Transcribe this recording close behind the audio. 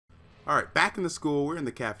Alright, back in the school. We're in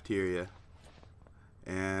the cafeteria.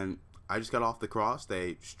 And I just got off the cross.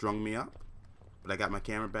 They strung me up. But I got my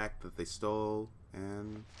camera back that they stole.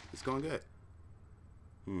 And it's going good.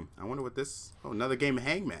 I wonder what this... Oh, another game of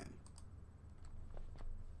Hangman.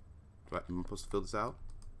 What, am I supposed to fill this out?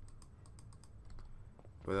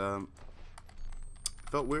 But,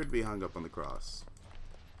 felt weird to be hung up on the cross.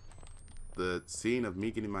 The scene of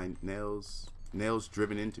me getting my nails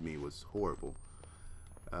driven into me was horrible.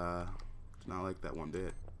 It's not like that one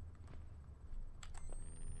bit.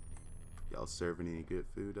 Y'all serving any good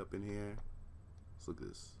food up in here? Let's look at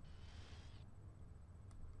this.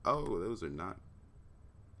 Oh, those are not.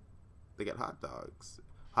 They got hot dogs.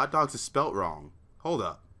 Hot dogs is spelt wrong. Hold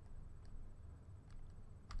up.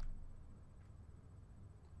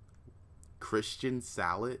 Christian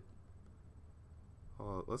salad?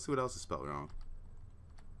 Oh, let's see what else is spelled wrong.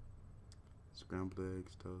 Scrambled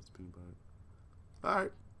eggs, toast, peanut butter.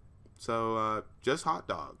 Alright. So, just hot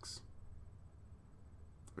dogs.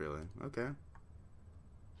 Really? Okay.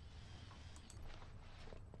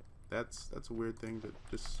 That's a weird thing to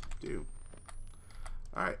just do.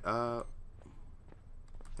 Alright,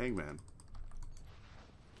 Hangman.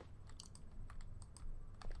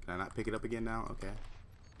 Can I not pick it up again now? Okay.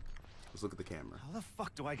 Let's look at the camera. How the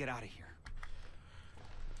fuck do I get out of here?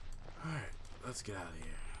 Alright, let's get out of here.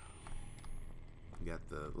 We got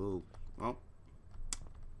the little... Oh.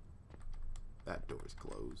 That door's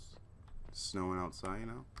closed. It's snowing outside, you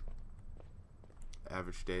know?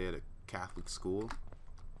 Average day at a Catholic school.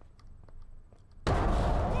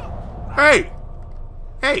 Hey!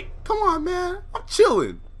 Hey! Come on, man! I'm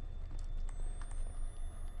chilling!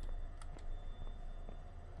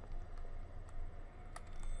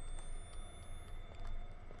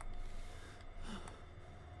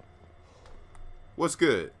 What's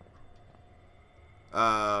good?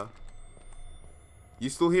 You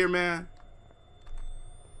still here, man?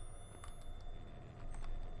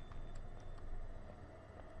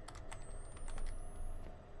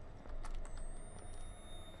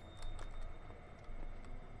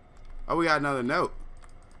 Oh, we got another note.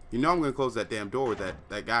 You know I'm gonna close that damn door with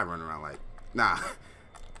that guy running around like... Nah.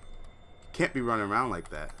 Can't be running around like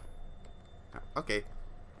that. Okay.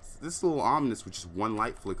 This is a little ominous with just one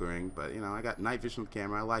light flickering, but, you know, I got night vision on the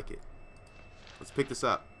camera. I like it. Let's pick this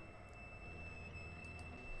up.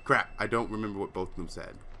 Crap. I don't remember what both of them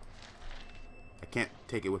said. I can't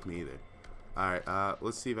take it with me either. Alright,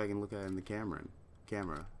 let's see if I can look at it in the camera.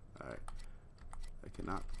 Alright. I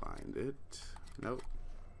cannot find it. Nope.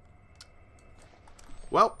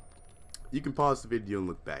 Well, you can pause the video and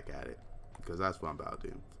look back at it, because that's what I'm about to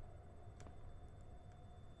do.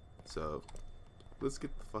 So, let's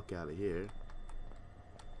get the fuck out of here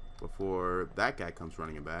before that guy comes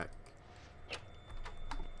running back.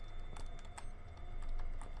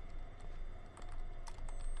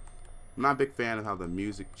 I'm not a big fan of how the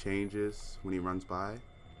music changes when he runs by,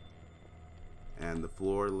 and the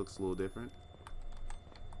floor looks a little different.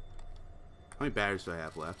 How many batteries do I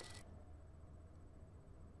have left?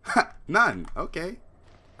 None. Okay.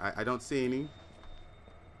 I don't see any.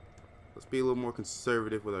 Let's be a little more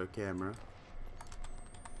conservative with our camera.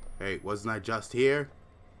 Hey, wasn't I just here?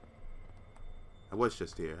 I was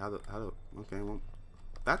just here. Okay, well,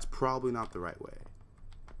 that's probably not the right way.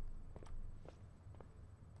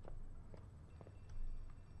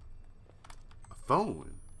 A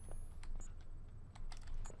phone.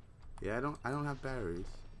 Yeah, I don't have batteries.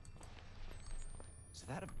 Is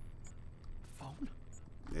that a phone?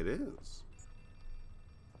 It is.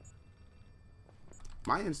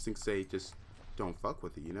 My instincts say just don't fuck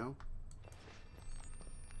with it, you know?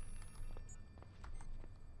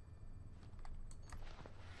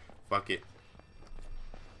 Fuck it.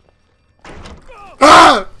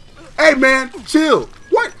 Ah! Hey, man, chill.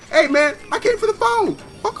 What? Hey, man, I came for the phone.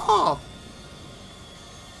 Fuck off.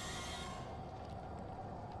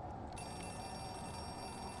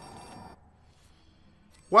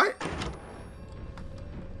 What?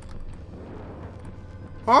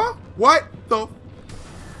 Huh? What the?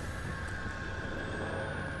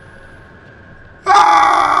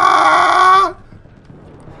 Ah!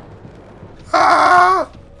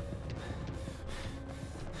 Ah!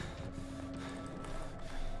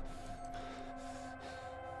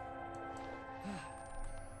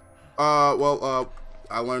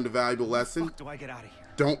 I learned a valuable lesson. How the fuck do I get out of here?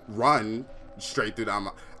 Don't run straight through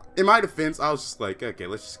the... In my defense, I was just like, okay,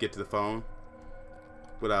 let's just get to the phone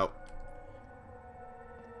without...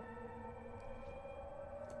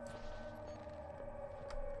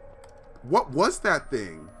 What was that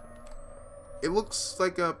thing? It looks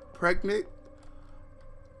like a pregnant...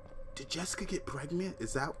 Did Jessica get pregnant?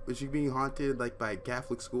 Is she being haunted like by a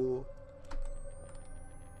Catholic school?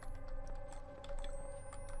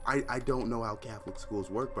 I don't know how Catholic schools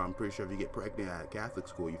work, but I'm pretty sure if you get pregnant at a Catholic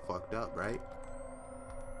school, you fucked up, right?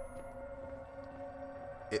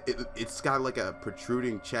 It's got like a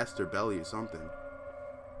protruding chest or belly or something.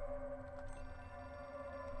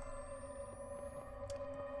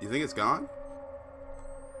 You think it's gone?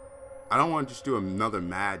 I don't want to just do another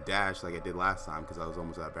mad dash like I did last time because I was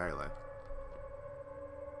almost out of battery life.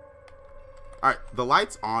 Alright, the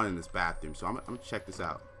light's on in this bathroom, so I'm gonna check this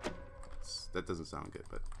out. That doesn't sound good,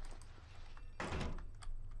 but...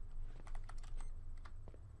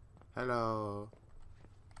 Hello.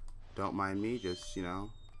 Don't mind me, just, you know.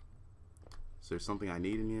 Is there something I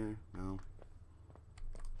need in here? No.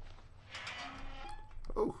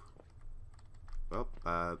 Oh. Well,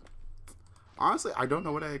 honestly, I don't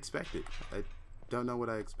know what I expected. I don't know what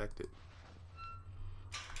I expected.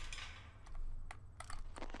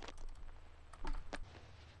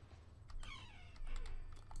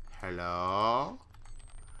 Hello?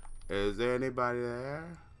 Is there anybody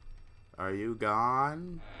there? Are you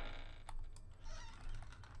gone?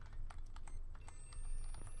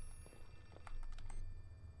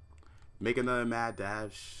 Make another mad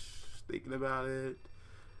dash. Thinking about it.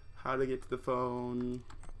 How to get to the phone.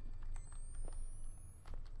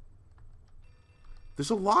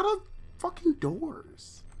 There's a lot of fucking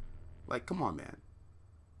doors. Like, come on, man.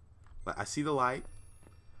 Like, I see the light.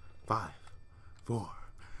 5, 4,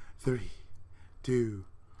 3, 2,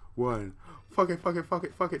 1. Fuck it, fuck it, fuck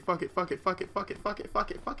it, fuck it, fuck it, fuck it, fuck it, fuck it, fuck it,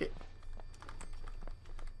 fuck it, fuck it.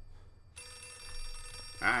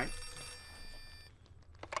 Alright.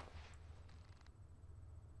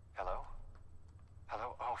 Hello?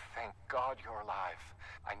 Hello? Oh, thank God you're alive.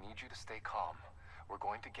 I need you to stay calm. We're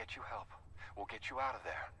going to get you help. We'll get you out of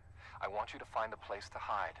there. I want you to find a place to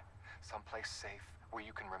hide. Someplace safe where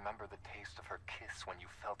you can remember the taste of her kiss when you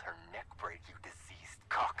felt her neck break, you diseased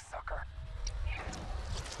cocksucker.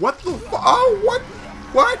 What the oh, what?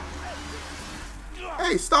 What?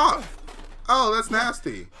 Hey, stop. Oh, that's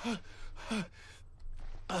nasty.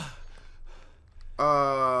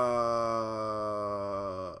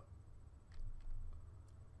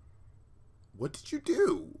 What did you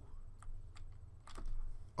do?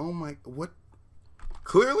 Oh my, what?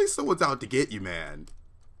 Clearly someone's out to get you, man.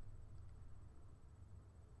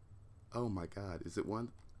 Oh my God, is it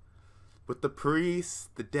one? With the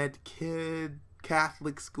priest, the dead kid,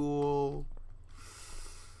 Catholic school.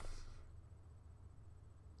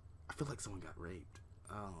 I feel like someone got raped.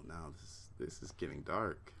 Oh no, this is getting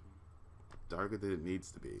dark. Darker than it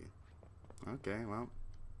needs to be. Okay, well.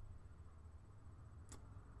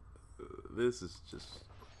 This is just...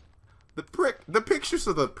 The pictures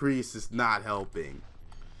of the priest is not helping.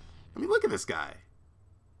 I mean, look at this guy.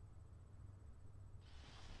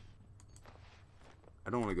 I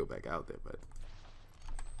don't want to go back out there, but...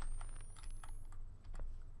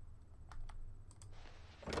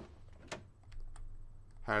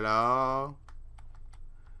 Hello?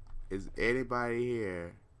 Is anybody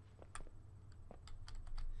here?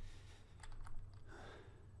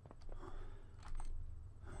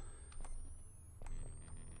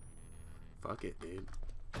 Fuck it, dude.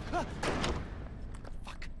 Fuck.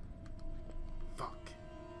 Fuck.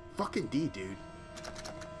 Fucking D, dude.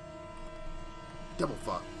 Double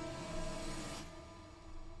fuck.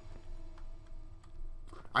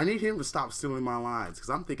 I need him to stop stealing my lines, because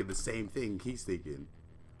I'm thinking the same thing he's thinking.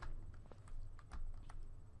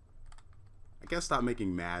 I guess stop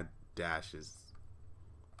making mad dashes.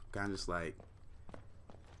 Kind of just like...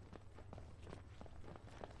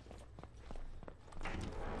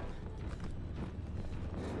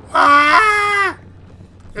 Ah!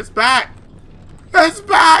 It's back! It's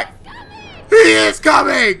back! He is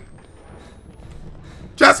coming!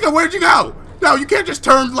 Jessica, where'd you go? No, you can't just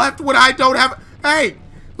turn left when I don't have... Hey!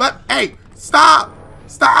 Hey! Stop!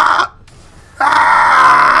 Stop!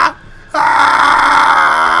 Ah!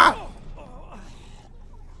 Ah!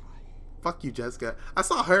 Fuck you, Jessica. I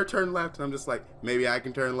saw her turn left, and I'm just like, maybe I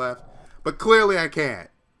can turn left. But clearly I can't.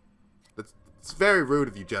 It's very rude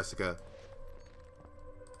of you, Jessica.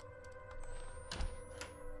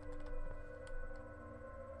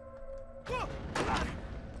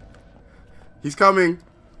 He's coming.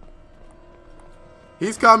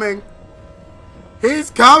 He's coming.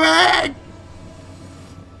 He's coming!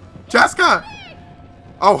 Jessica!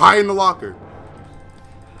 Oh, hide in the locker.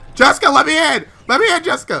 Jessica, let me in! Let me in,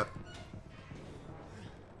 Jessica!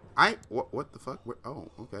 What the fuck?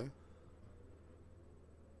 Oh, okay.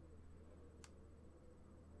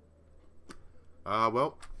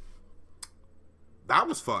 Well. That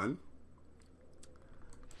was fun.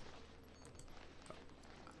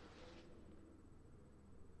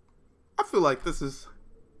 I feel like this is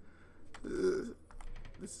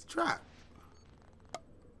This is a trap.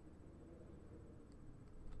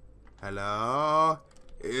 Hello?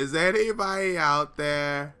 Is anybody out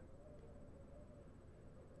there?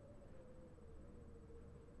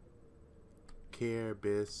 Care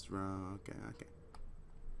Bistro. Okay, okay.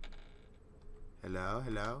 Hello,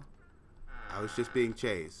 hello? I was just being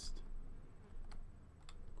chased.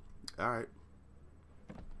 Alright.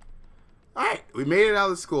 Alright, we made it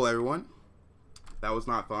out of school, everyone. That was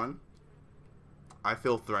not fun. I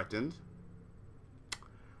feel threatened.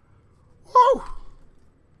 Whoa!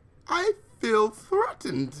 I feel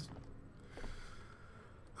threatened.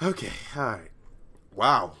 Okay, alright.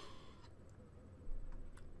 Wow.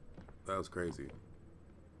 That was crazy.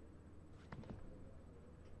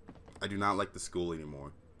 I do not like the school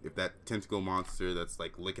anymore. If that tentacle monster that's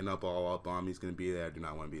like licking all up on me is gonna be there, I do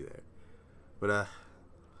not want to be there. But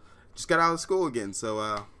just got out of school again,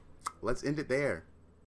 so let's end it there.